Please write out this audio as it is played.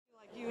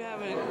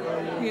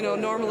haven't, you know,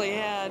 normally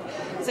had.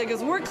 So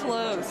because we're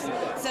close.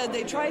 So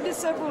they tried to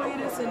separate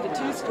us into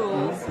two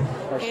schools,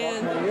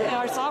 and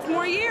our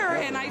sophomore year.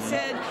 And I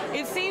said,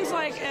 it seems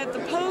like at the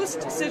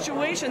post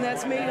situation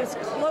that's made us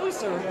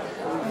closer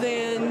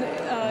than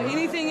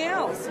anything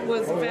else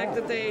was the fact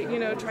that they, you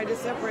know, tried to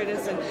separate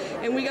us,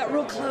 and we got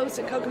real close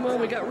at Kokomo,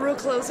 and we got real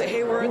close at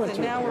Hayworth, and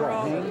now we're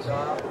all.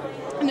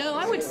 No,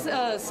 I went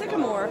to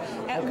Sycamore.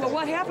 Well,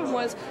 what happened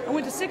was I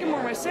went to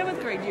Sycamore my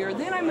 7th grade year.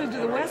 Then I moved to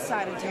the west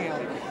side of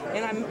town,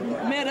 and I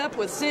met up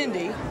with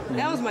Cindy.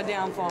 That was my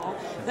downfall.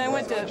 Then I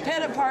went to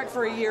Pettit Park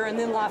for a year, and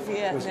then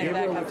Lafayette, and then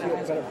back up to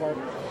Pettit Park,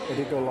 or did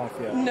you go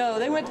Lafayette? No,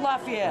 they went to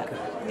Lafayette.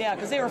 Okay. Yeah,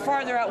 because they were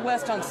farther out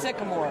west on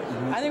Sycamore.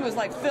 I think it was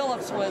like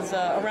Phillips was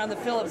around the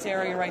Phillips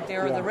area right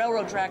there, or the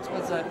railroad tracks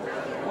was a.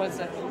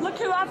 Look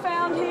who I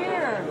found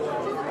here.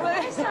 What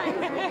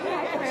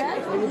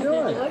are you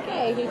doing?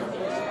 Okay.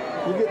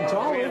 You're getting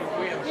taller.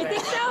 You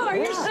think so? Or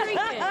you're shrinking?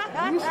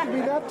 You used to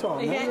be that tall.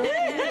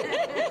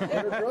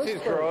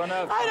 She's growing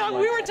up. I know.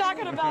 We were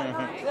talking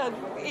about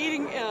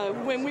eating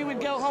when we would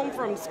go home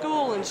from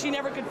school, and she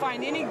never could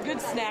find any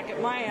good snack at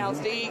my house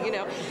to eat, you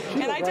know.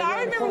 And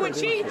I remember when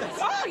she,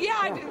 oh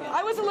yeah,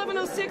 I was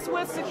 1106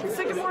 West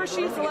Sycamore,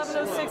 she's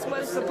 1106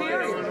 West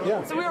Superior.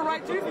 Yeah. So we were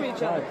right through from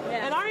each other.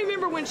 Yeah. And I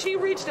remember when she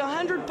reached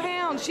 100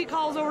 pounds, she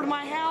calls over to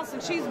my house,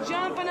 and she's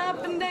jumping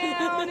up and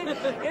down and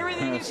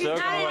everything. And she's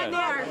dying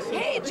there.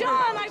 Hey,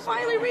 John, I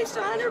finally reached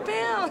 100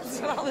 pounds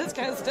and all this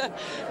kind of stuff.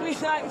 We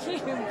thought, you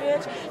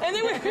bitch. And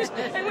then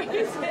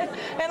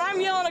and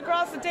I'm yelling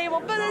across the table,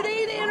 but it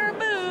ain't in her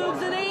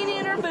boobs. It ain't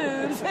in her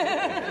boobs.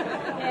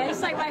 Yeah,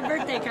 it's like my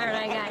birthday card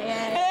I got.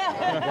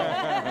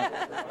 Yeah.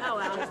 Oh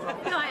well,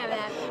 you don't have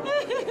that.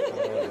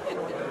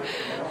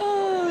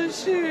 Oh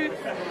shoot.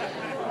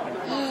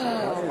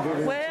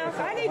 Well,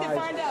 I need to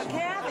find out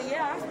Kathy.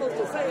 Yeah, I'm supposed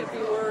to say a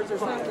few words or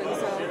something.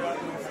 So.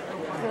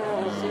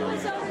 She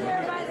was over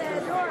there by the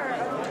door.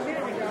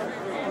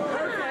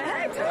 Okay.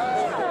 Hey,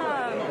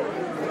 Tom.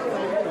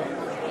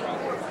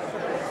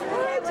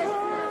 Hey,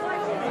 Tom.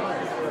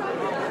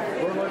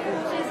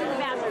 She's in the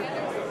bathroom.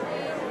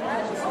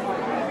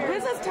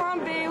 This is Tom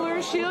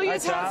Baylor,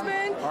 Shelia's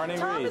husband.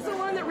 Tom Reed. is the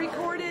one that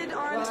recorded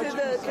onto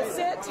the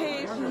cassette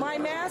tape My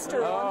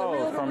Master on the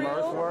reel to from reel.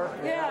 Earthwork?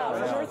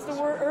 Yeah, from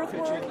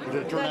Earthwork. Did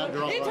it turn out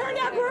It turned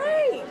out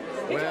great.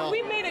 Well,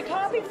 we made a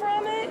copy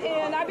from it,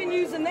 and I've been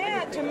using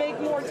that to make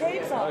more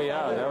tapes on. Oh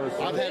yeah, that was.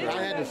 I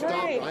had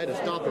to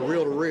stop the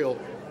reel to reel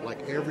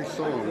like every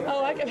song.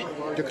 Oh, I can.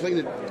 To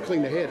clean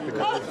the head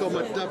because there's so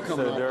much stuff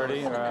coming So off.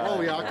 dirty. Right.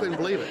 Oh yeah, I couldn't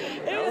believe it.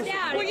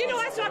 Well, you know,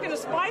 I was talking to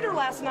Spider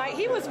last night.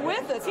 He was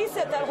with us. He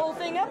set that whole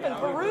thing up in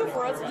Peru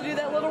for us to do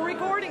that little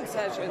recording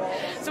session.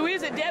 So we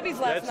was at Debbie's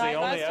last night,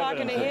 and I was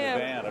talking to him.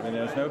 Band. I mean,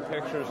 there's no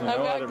pictures and no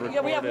other recorded.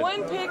 Yeah, we have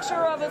one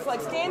picture of us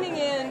like standing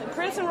in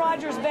Chris and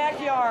Roger's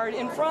backyard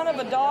in front of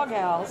a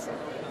doghouse.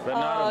 But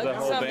not of the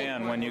whole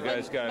band when you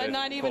guys got it. But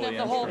not even of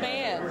the whole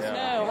band. Yeah.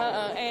 No,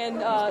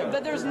 and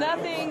but there's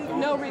nothing,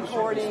 no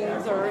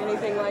recordings or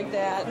anything like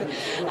that.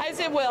 I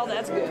said, well,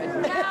 that's good.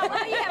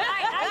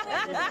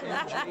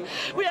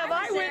 We have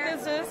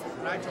eyewitnesses.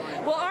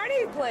 Well,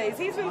 Arnie plays.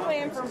 He's been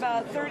playing for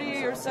about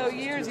 30 or so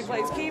years. He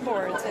plays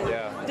keyboards and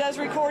does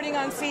recording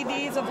on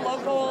CDs of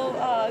local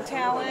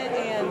talent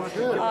and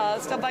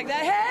stuff like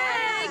that.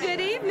 Hey,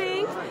 good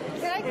evening.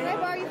 Can I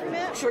borrow you for a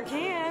minute? Sure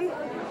can.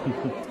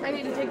 I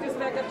need to take this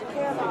back up to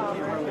camp.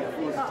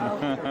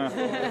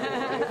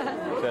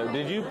 So,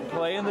 did you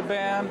play in the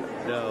band?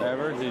 No.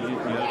 Ever? Did you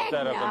just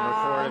set up and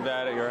recorded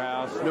that at your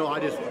house? No, I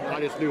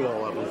just knew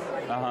all of them.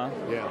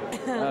 Yeah.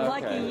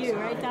 Lucky you,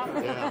 right, Tom?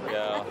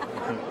 Yeah.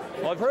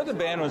 Well, I've heard the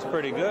band was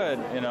pretty good,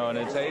 you know, in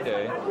its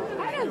heyday.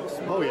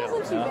 Oh yeah. It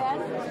wasn't too bad.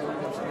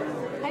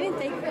 I didn't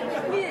think.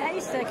 I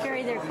used to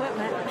carry their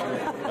equipment.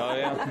 Oh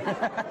yeah.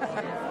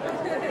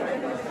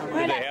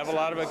 Did they have a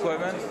lot of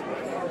equipment?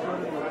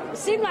 It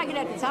seemed like it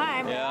at the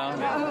time. Yeah.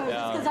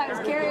 Because I was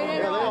carrying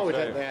it. Yeah, they always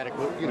had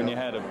adequate. When you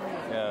had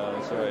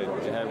that's right.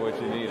 You had what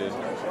you needed.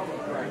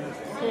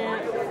 Yeah.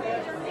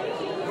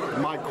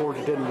 My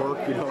cords didn't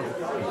work, you know.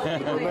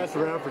 We messed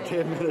around for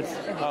 10 minutes.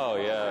 Oh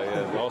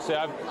yeah. Well, see,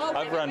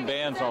 I've run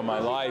bands all my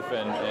life,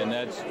 and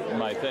that's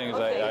my thing. Is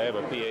I have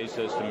a PA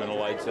system and a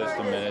light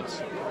system, and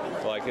it's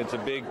a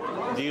big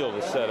deal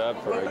to set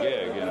up for a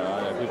gig, you know.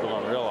 And people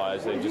don't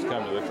realize they just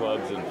come to the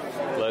clubs and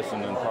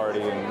listen and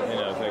party, and you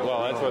know, think,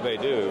 well, that's what they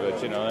do.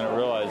 But you know, they don't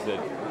realize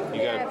that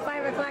you got. At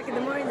 5 o'clock in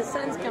the morning, the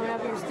sun's coming up,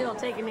 and you're still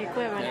taking the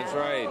equipment. That's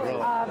right.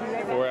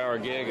 4-hour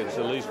gig. It's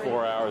at least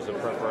 4 hours of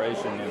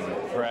preparation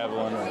and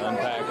traveling and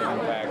unpacking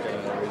and packing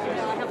and everything.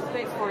 I have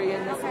space for you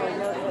in this one.